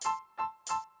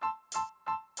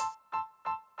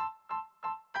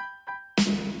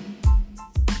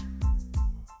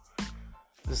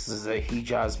This is a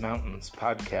Hejaz Mountains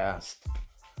podcast.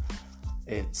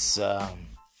 It's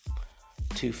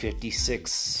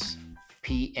 2:56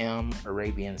 p.m.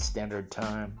 Arabian Standard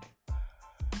Time.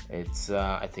 It's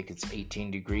I think it's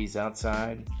 18 degrees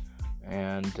outside,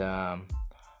 and it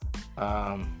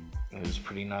was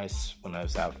pretty nice when I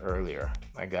was out earlier.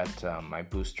 I got my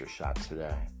booster shot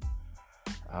today.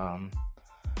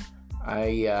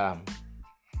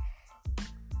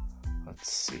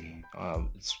 Let's see.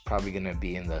 It's probably going to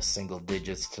be in the single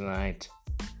digits tonight.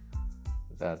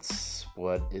 That's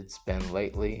what it's been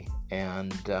lately.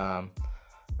 And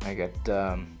I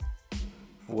got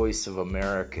Voice of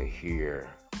America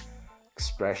here.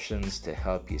 Expressions to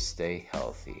help you stay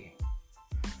healthy.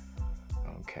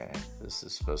 Okay, this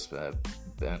is supposed to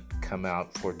have come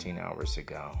out 14 hours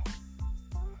ago.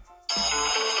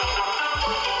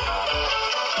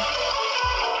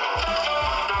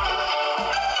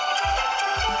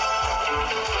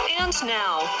 And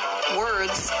now,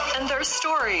 words and their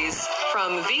stories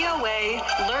from VOA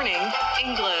Learning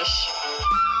English.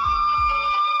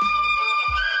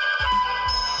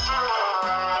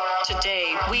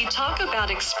 Today, we talk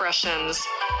about expressions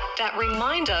that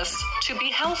remind us to be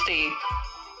healthy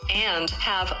and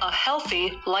have a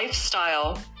healthy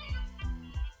lifestyle.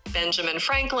 Benjamin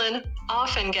Franklin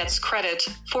often gets credit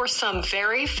for some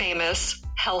very famous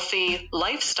healthy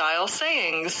lifestyle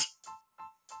sayings.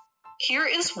 Here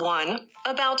is one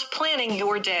about planning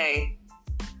your day.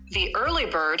 The early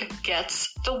bird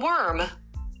gets the worm.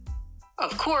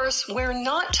 Of course, we're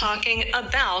not talking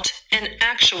about an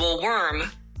actual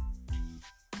worm.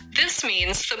 This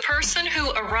means the person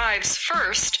who arrives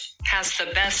first has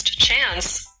the best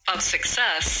chance of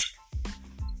success.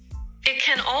 It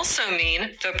can also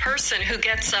mean the person who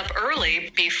gets up early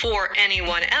before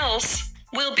anyone else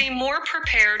will be more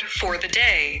prepared for the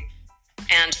day,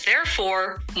 and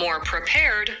therefore more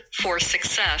prepared for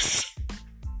success.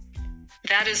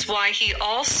 That is why he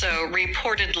also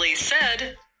reportedly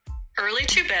said, "Early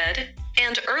to bed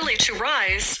and early to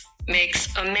rise makes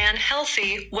a man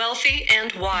healthy, wealthy,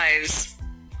 and wise."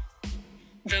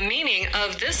 The meaning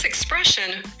of this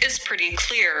expression is pretty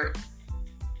clear.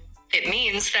 It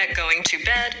means that going to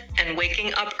bed and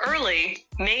waking up early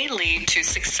may lead to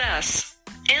success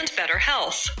and better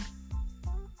health.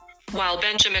 While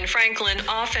Benjamin Franklin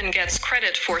often gets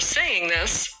credit for saying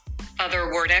this,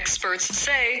 other word experts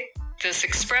say this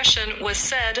expression was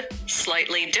said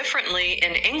slightly differently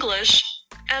in English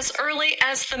as early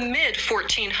as the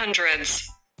mid-1400s,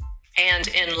 and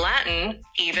in Latin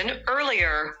even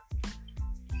earlier.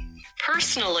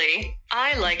 Personally,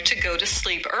 I like to go to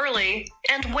sleep early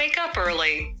and wake up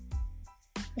early.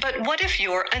 But what if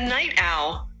you're a night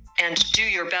owl and do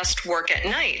your best work at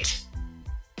night?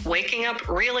 Waking up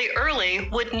really early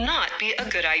would not be a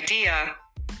good idea.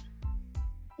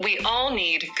 We all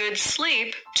need good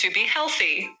sleep to be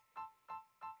healthy.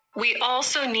 We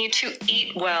also need to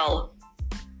eat well.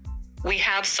 We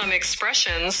have some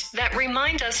expressions that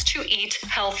remind us to eat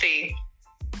healthy.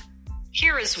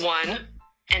 Here is one.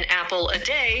 An apple a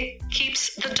day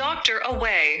keeps the doctor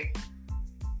away.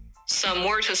 Some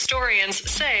word historians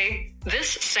say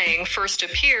this saying first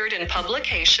appeared in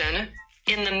publication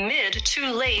in the mid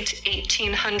to late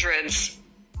 1800s.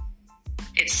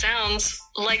 It sounds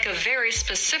like a very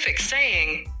specific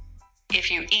saying. If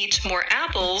you eat more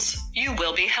apples, you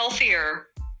will be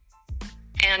healthier.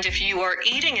 And if you are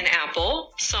eating an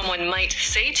apple, someone might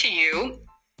say to you,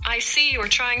 "I see you're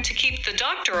trying to keep the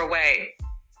doctor away."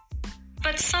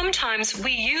 But sometimes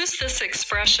we use this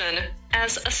expression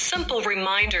as a simple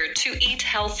reminder to eat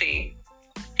healthy,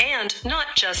 and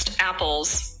not just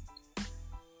apples.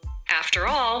 After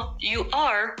all, you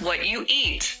are what you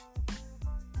eat.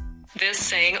 This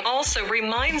saying also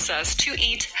reminds us to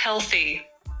eat healthy.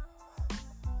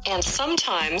 And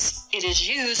sometimes it is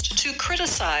used to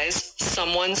criticize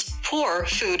someone's poor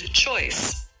food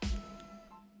choice.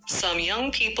 Some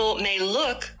young people may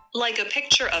look like a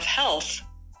picture of health,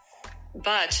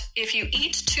 but if you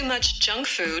eat too much junk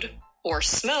food, or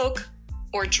smoke,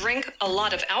 or drink a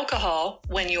lot of alcohol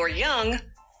when you're young,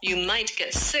 you might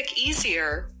get sick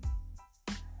easier.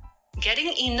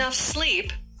 Getting enough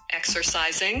sleep,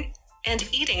 exercising, and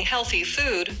eating healthy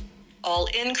food all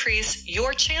increase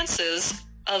your chances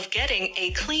of getting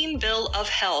a clean bill of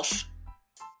health.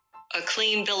 A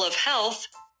clean bill of health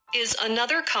is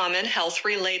another common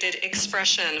health-related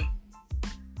expression.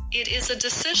 It is a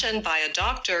decision by a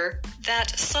doctor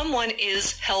that someone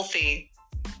is healthy.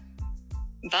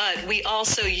 But we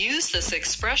also use this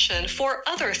expression for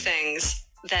other things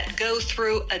that go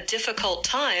through a difficult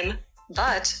time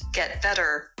but get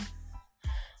better.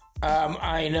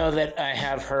 I know that I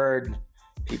have heard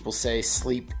People say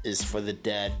sleep is for the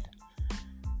dead.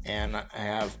 And I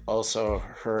have also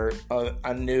heard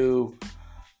a new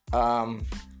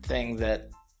thing that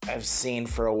I've seen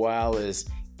for a while is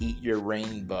eat your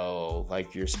rainbow.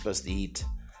 Like you're supposed to eat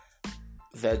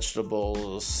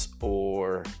vegetables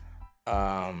or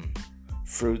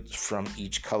fruits from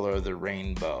each color of the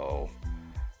rainbow.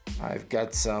 I've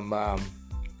got some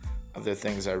other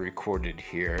things I recorded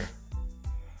here.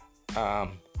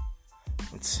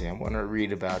 Let's see, I want to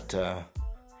read about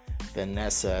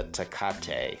Vanessa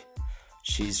Takate.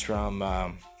 She's from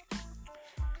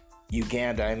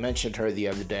Uganda. I mentioned her the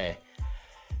other day.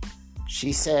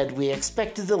 She said, "We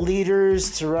expected the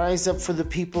leaders to rise up for the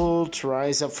people, to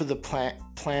rise up for the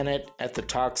planet at the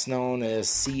talks known as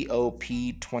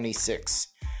COP26.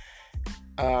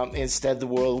 Instead, the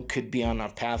world could be on a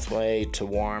pathway to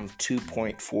warm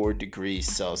 2.4 degrees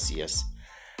Celsius.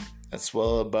 That's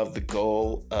well above the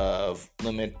goal of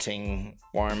limiting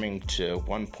warming to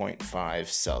 1.5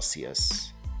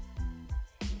 Celsius.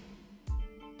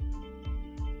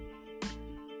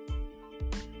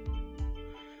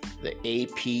 The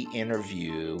AP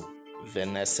interview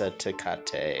Vanessa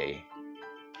Takate.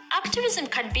 Activism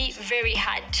can be very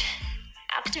hard.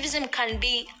 Activism can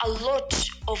be a lot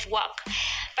of work,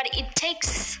 but it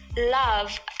takes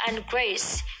love and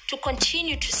grace to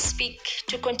continue to speak,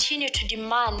 to continue to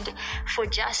demand for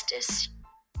justice.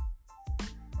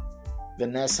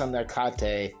 Vanessa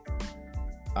Nakate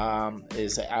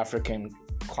is an African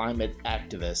climate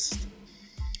activist.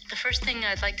 The first thing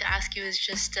I'd like to ask you is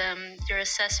just your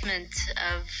assessment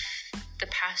of the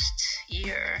past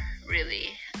year,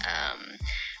 really.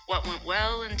 What went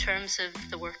well in terms of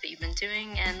the work that you've been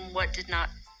doing, and what did not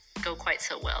go quite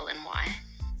so well, and why?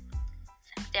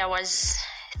 There was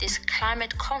this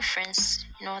climate conference,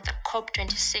 the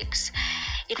COP26.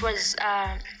 It was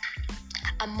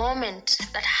a moment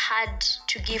that had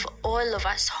to give all of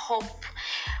us hope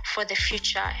for the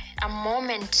future, a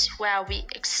moment where we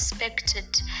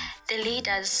expected the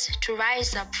leaders to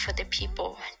rise up for the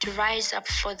people, to rise up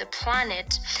for the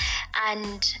planet.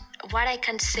 And what I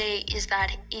can say is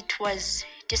that it was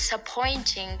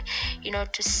disappointing,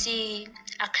 to see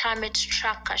a climate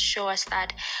tracker show us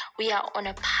that we are on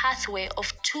a pathway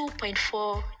of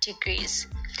 2.4 degrees,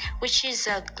 which is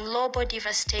a global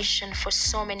devastation for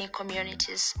so many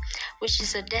communities, which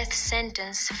is a death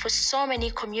sentence for so many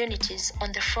communities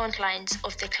on the front lines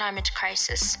of the climate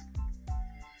crisis.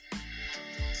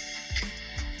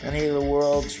 Many of the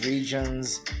world's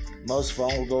regions most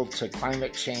vulnerable to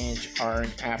climate change are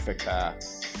in Africa,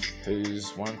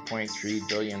 whose 1.3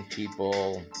 billion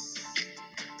people.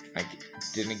 I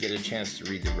didn't get a chance to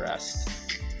read the rest.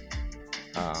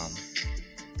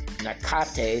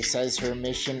 Nakate says her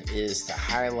mission is to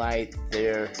highlight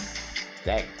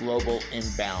that global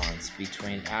imbalance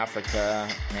between Africa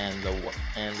and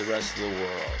the rest of the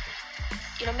world.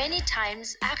 Many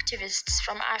times activists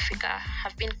from Africa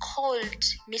have been called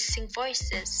missing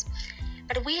voices,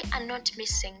 but we are not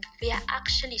missing. We are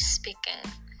actually speaking.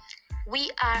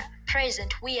 We are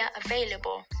present. We are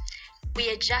available. We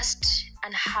are just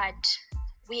unheard.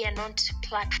 We are not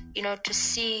to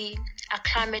see a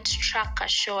climate tracker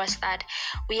show us that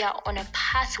we are on a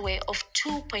pathway of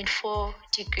 2.4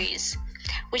 degrees,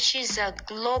 which is a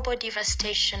global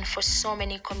devastation for so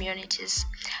many communities,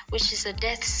 which is a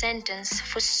death sentence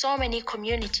for so many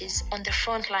communities on the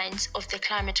front lines of the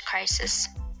climate crisis.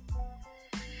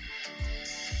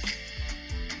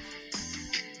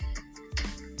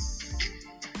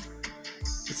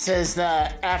 It says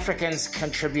that Africans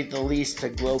contribute the least to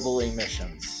global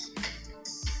emissions.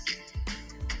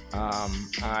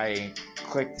 I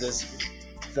clicked this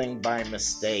thing by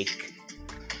mistake.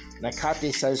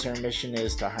 Nakate says her mission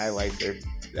is to highlight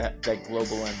that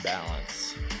global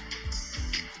imbalance.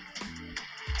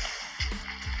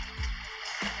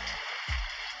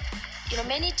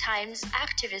 Many times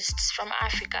activists from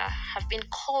Africa have been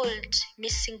called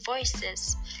missing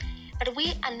voices, but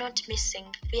we are not missing.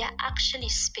 We are actually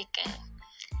speaking.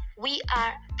 We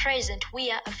are present.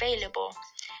 We are available.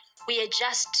 We are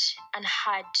just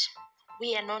unheard.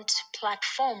 We are not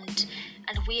platformed,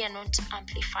 and we are not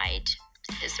amplified.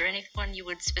 Is there anyone you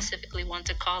would specifically want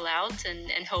to call out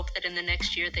and hope that in the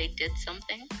next year they did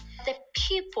something? The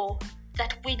people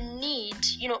that we need,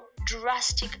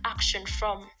 drastic action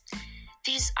from,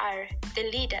 these are the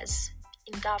leaders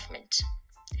in government.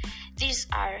 These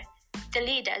are the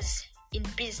leaders in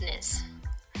business.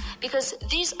 because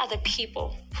these are the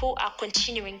people who are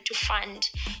continuing to fund,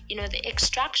 the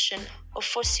extraction of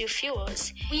fossil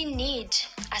fuels. We need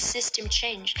a system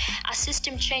change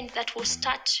that will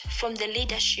start from the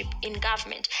leadership in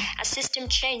government, a system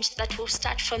change that will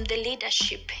start from the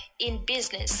leadership in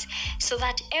business, so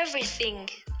that everything,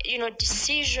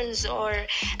 decisions or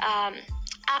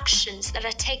actions that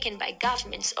are taken by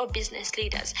governments or business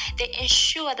leaders, they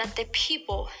ensure that the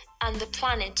people and the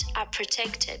planet are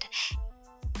protected.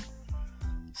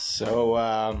 So,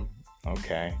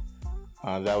 okay.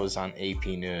 That was on AP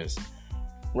News.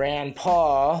 Rand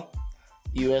Paul,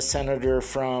 U.S. Senator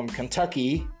from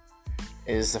Kentucky,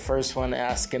 is the first one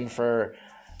asking for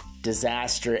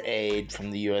disaster aid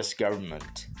from the U.S.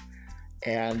 government.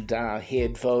 And he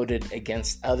had voted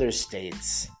against other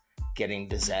states getting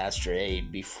disaster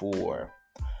aid before.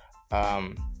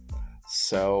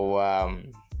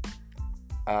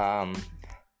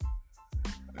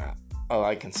 All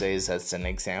I can say is that's an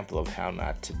example of how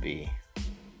not to be.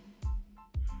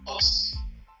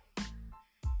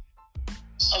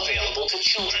 Available to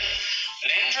children.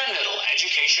 Nandra Middle,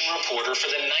 education reporter for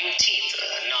the 19th,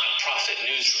 a nonprofit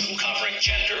newsroom covering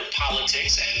gender,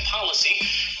 politics, and policy,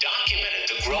 documented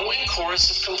the growing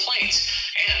chorus of complaints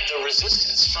and the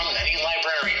resistance from many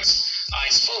librarians. I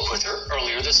spoke with her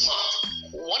earlier this month.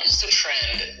 What is the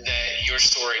trend that your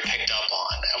story picked up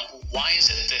on? Why is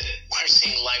it that we're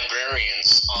seeing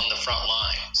librarians on the front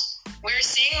lines? We're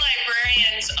seeing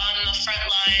librarians on the front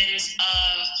lines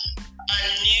of a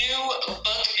new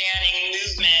book banning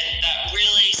movement that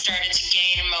really started to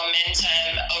gain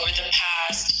momentum over the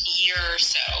past year or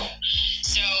so.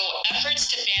 So efforts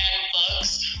to ban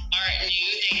books aren't new.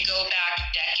 They go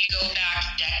back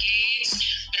decades.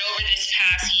 But over this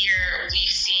past year, we've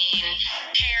seen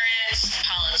parents,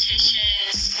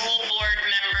 politicians, school board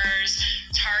members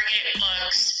target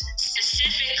books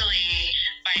specifically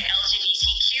by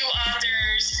LGBTQ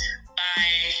authors, by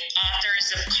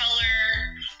authors of color,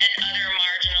 and other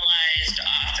marginalized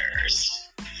authors.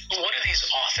 What do these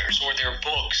authors or their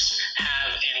books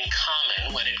have in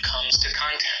common when it comes to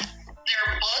content?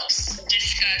 Their books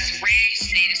discuss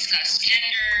race, they discuss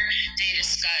gender, they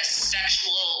discuss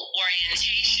sexual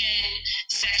orientation,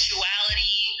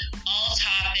 sexuality, all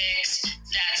topics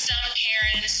that some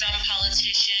parents, some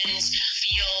politicians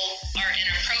feel are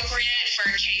inappropriate for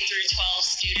K through 12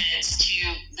 students to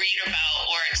read about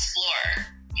or explore.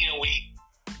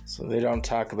 So they don't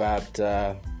talk about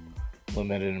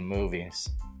women in movies.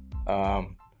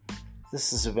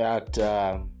 This is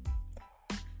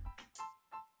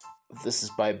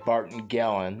by Barton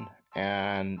Gellin,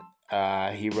 and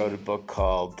he wrote a book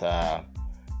called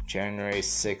January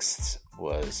 6th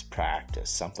Was Practice,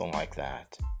 something like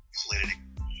that.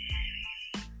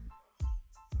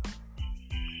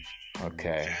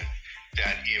 Okay.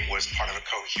 That it was part of a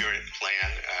coherent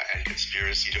plan and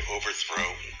conspiracy to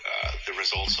overthrow the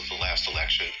results of the last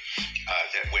election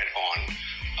that went on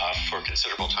for a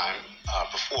considerable time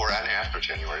before and after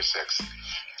January 6th.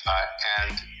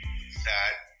 And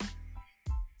that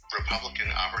Republican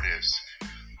operatives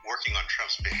working on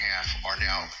Trump's behalf are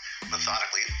now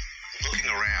methodically looking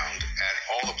around at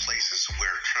all the places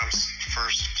where Trump's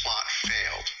first plot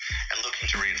failed and looking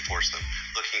to reinforce them,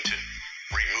 looking to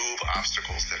remove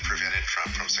obstacles that prevented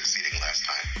Trump from succeeding last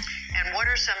time. And what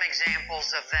are some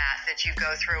examples of that you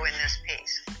go through in this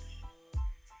piece?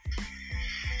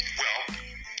 Well,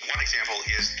 one example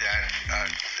is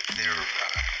that they're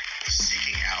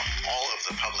seeking out all of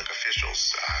the public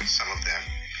officials, some of them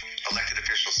elected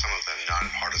officials, some of them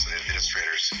nonpartisan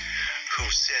administrators, who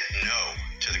said no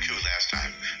to the coup last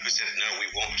time, who said, no,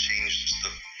 we won't change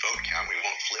the vote count, we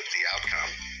won't flip the outcome.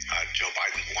 Joe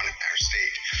Biden won in our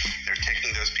state. They're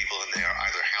taking those people and they are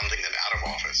either hounding them out of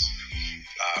office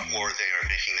or they are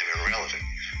making them irrelevant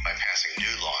by passing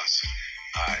new laws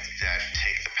that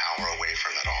take the power away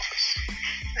from that office.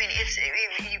 I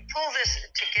mean, you pull this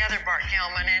together, Bart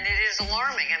Gellman, and it is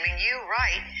alarming. I mean, you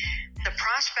write the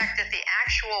prospect that the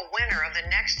actual winner of the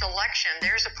next election,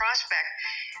 there's a prospect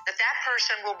that that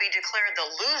person will be declared the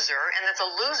loser and that the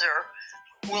loser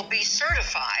will be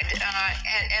certified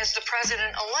as the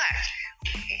president-elect.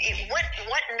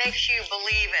 What makes you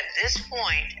believe at this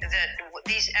point that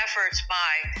these efforts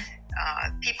by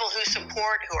people who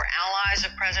support, who are allies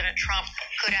of President Trump,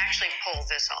 could actually pull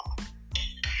this off?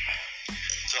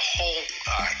 The whole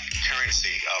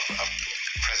currency of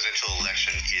presidential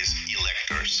election is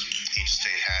electors. Each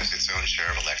state has its own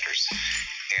share of electors.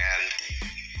 And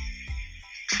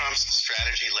Trump's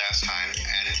strategy last time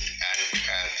and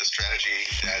the strategy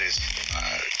that is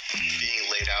being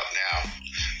laid out now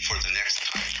for the next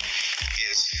time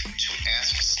is to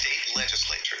ask state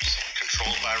legislatures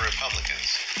controlled by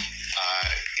Republicans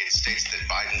it states that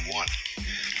Biden won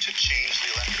to change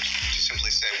the electors, to simply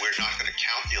say we're not going to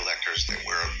count the electors that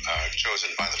were chosen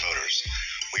by the voters.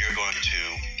 We are going to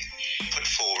put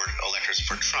forward electors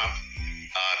for Trump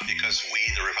because we,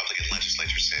 the Republican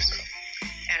legislature, say so.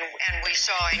 And we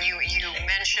saw, and you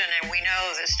mentioned, and we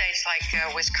know that states like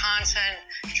Wisconsin,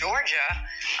 Georgia,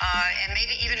 and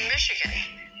maybe even Michigan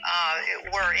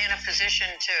were in a position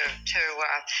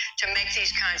to make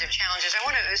these kinds of challenges. I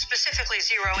want to specifically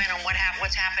zero in on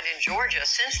what's happened in Georgia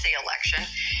since the election.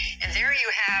 And there you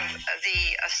have the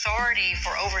authority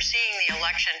for overseeing the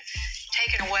election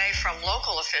taken away from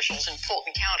local officials in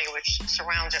Fulton County, which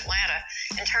surrounds Atlanta,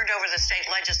 and turned over to the state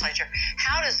legislature.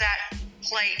 How does that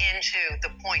play into the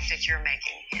point that you're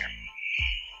making here?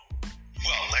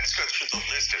 Well, let's go through the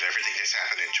list of everything that's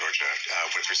happened in Georgia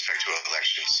with respect to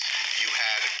elections. You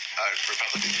had a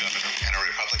Republican governor and a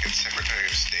Republican Secretary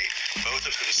of State, both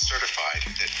of whom certified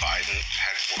that Biden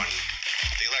had won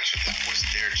the election. That was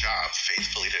their job,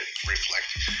 faithfully to reflect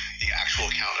the actual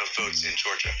count of votes in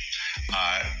Georgia.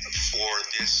 For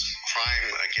this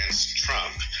crime against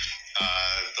Trump,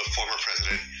 the former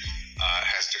president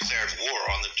has declared war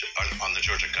on the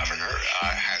Georgia governor,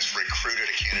 has recruited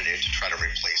a candidate to try to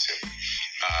replace him.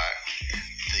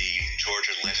 The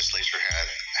Georgia legislature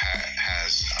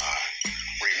has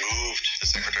removed the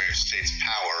Secretary of State's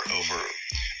power over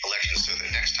elections, so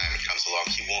that next time it comes along,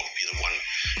 he won't be the one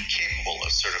capable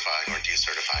of certifying or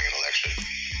decertifying an election.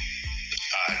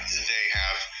 They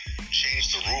have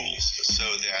changed the rules so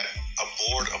that a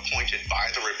board appointed by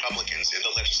the Republicans in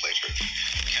the legislature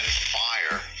can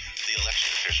fire the election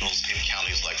officials in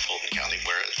counties like Fulton County,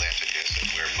 where Atlanta is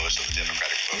and where most of the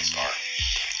Democratic votes are.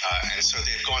 And so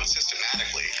they've gone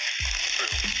systematically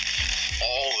through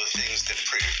all the things that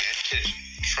prevented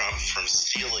Trump from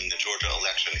stealing the Georgia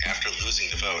election after losing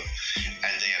the vote,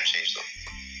 and they have changed them.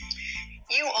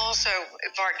 You also,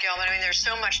 Bart Gellman, I mean, there's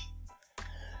so much.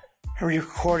 I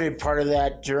recorded part of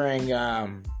that during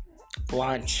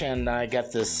lunch, and I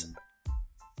got the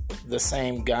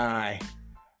same guy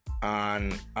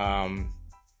on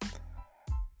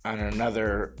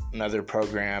another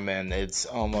program, and it's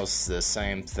almost the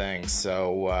same thing.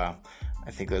 So I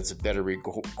think that's a better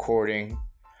recording.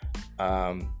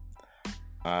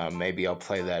 Maybe I'll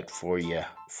play that for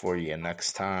you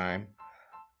next time.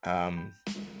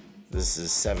 This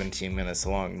is 17 minutes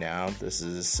long now. This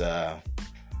is a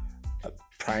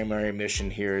primary mission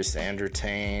here is to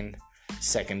entertain.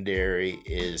 Secondary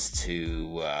is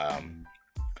to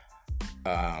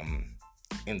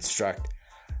instruct.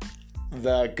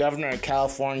 The governor of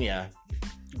California,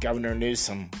 Governor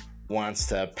Newsom, wants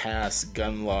to pass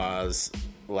gun laws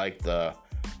like the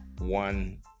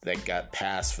one that got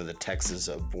passed for the Texas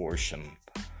abortion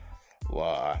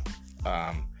law.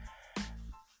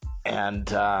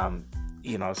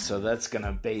 So that's going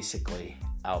to basically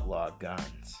outlaw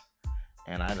guns.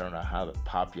 And I don't know how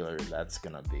popular that's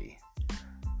going to be.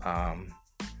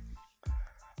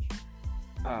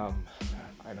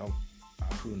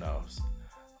 Who knows?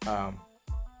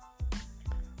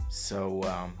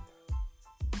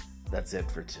 That's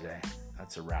it for today.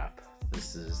 That's a wrap.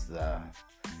 This is the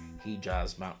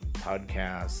Hejaz Mountain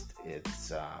Podcast.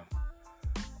 It's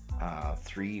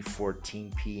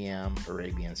 3:14 p.m.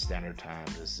 Arabian Standard Time.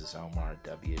 This is Omar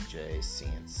WJC,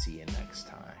 and see you next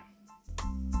time.